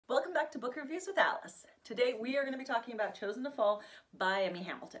back to Book Reviews with Alice. Today we are going to be talking about Chosen to Fall by Emmy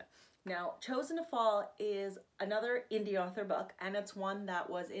Hamilton. Now, Chosen to Fall is another indie author book, and it's one that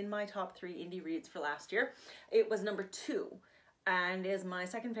was in my top 3 indie reads for last year. It was number 2 and is my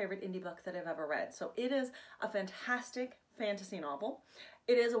second favorite indie book that I've ever read. So it is a fantastic fantasy novel.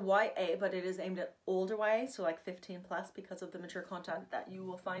 It is a YA, but it is aimed at older YA, so like 15 plus because of the mature content that you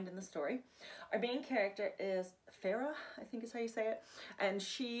will find in the story. Our main character is Feyre, I think is how you say it, and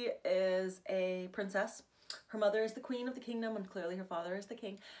she is a princess. Her mother is the queen of the kingdom, and clearly her father is the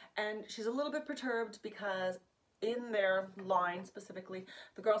king, and she's a little bit perturbed because in their line specifically,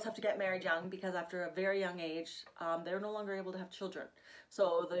 the girls have to get married young because after a very young age, they're no longer able to have children.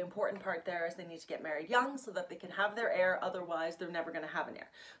 So the important part there is they need to get married young so that they can have their heir, otherwise they're never going to have an heir.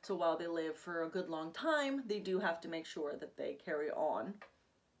 So while they live for a good long time, they do have to make sure that they carry on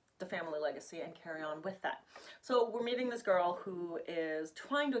the family legacy and carry on with that. So we're meeting this girl who is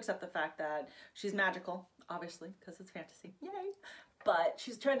trying to accept the fact that she's magical, obviously, because it's fantasy. Yay! But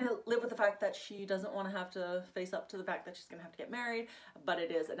she's trying to live with the fact that she doesn't want to have to face up to the fact that she's going to have to get married, but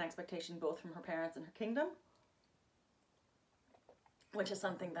it is an expectation both from her parents and her kingdom, which is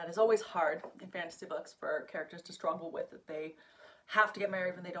something that is always hard in fantasy books for characters to struggle with, that they have to get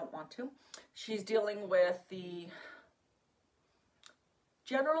married when they don't want to. She's dealing with the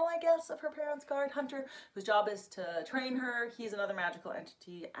general, I guess, of her parents' guard, Hunter, whose job is to train her. He's another magical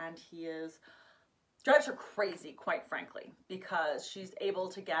entity, and he drives her crazy, quite frankly, because she's able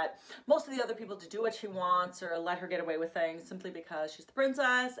to get most of the other people to do what she wants or let her get away with things simply because she's the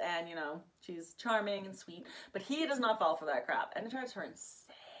princess and, you know, she's charming and sweet. But he does not fall for that crap, and it drives her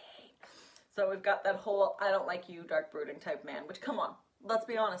insane. So we've got that whole I don't like you, dark brooding type man, which, come on, let's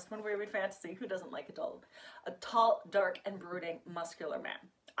be honest, when we read fantasy, who doesn't like a tall, dark, and brooding, muscular man?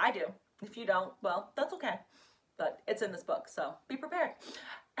 I do. If you don't, well, that's okay. But it's in this book, so be prepared.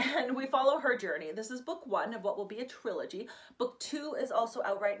 And we follow her journey. This is book 1 of what will be a trilogy. Book 2 is also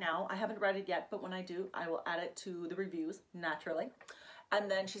out right now. I haven't read it yet, but when I do, I will add it to the reviews, naturally. And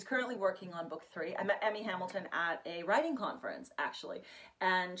then she's currently working on book 3. I met Emmy Hamilton at a writing conference, actually.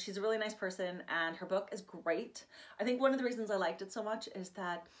 And she's a really nice person, and her book is great. I think one of the reasons I liked it so much is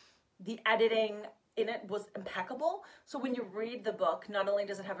that the editing in it was impeccable. So when you read the book, not only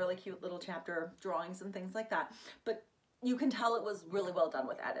does it have really cute little chapter drawings and things like that, but you can tell it was really well done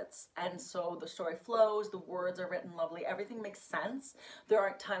with edits. And so the story flows, the words are written lovely, everything makes sense. There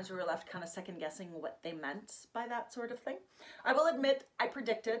aren't times where you're left kind of second guessing what they meant by that sort of thing. I will admit I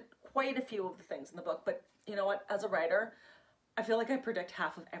predicted quite a few of the things in the book, but you know what, as a writer, I feel like I predict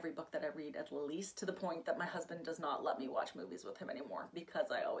half of every book that I read, at least, to the point that my husband does not let me watch movies with him anymore because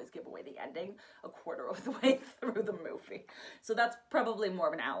I always give away the ending a quarter of the way through the movie. So that's probably more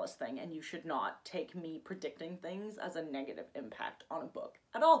of an Alice thing, and you should not take me predicting things as a negative impact on a book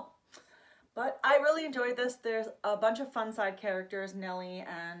at all. But I really enjoyed this. There's a bunch of fun side characters, Nellie,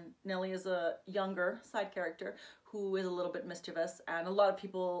 and Nellie is a younger side character who is a little bit mischievous, and a lot of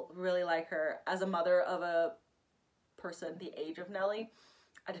people really like her as a mother of a person the age of Nellie.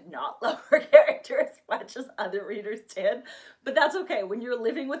 I did not love her character as much as other readers did, but that's okay. When you're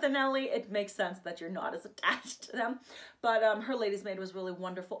living with a Nellie, it makes sense that you're not as attached to them. But her lady's maid was really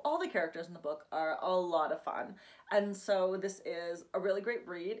wonderful. All the characters in the book are a lot of fun, and so this is a really great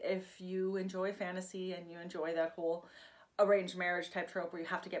read if you enjoy fantasy and you enjoy that whole arranged marriage type trope where you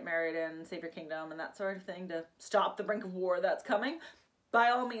have to get married and save your kingdom and that sort of thing to stop the brink of war that's coming.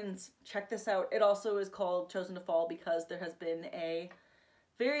 By all means, check this out. It also is called Chosen to Fall because there has been a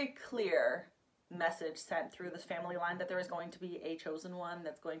very clear message sent through this family line that there is going to be a chosen one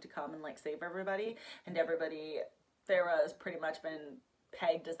that's going to come and like save everybody, and everybody, Feyre has pretty much been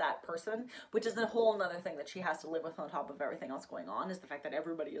pegged as that person, which is a whole nother thing that she has to live with on top of everything else going on, is the fact that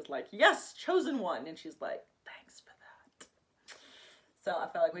everybody is like, yes, chosen one, and she's like, thanks for that. So I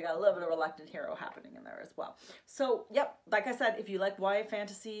felt like we got a little bit of reluctant hero happening in there as well. So, yep, like I said, if you like YA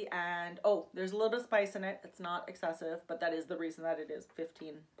fantasy and, oh, there's a little bit of spice in it. It's not excessive, but that is the reason that it is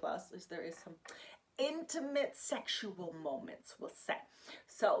 15 plus, is there is some intimate sexual moments, we'll say.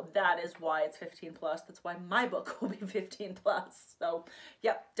 So that is why it's 15 plus. That's why my book will be 15 plus. So,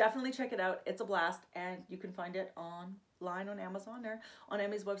 yep, definitely check it out. It's a blast, and you can find it online on Amazon or on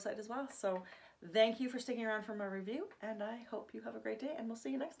Emmy's website as well. So thank you for sticking around for my review, and I hope you have a great day, and we'll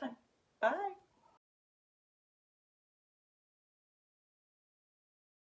see you next time. Bye!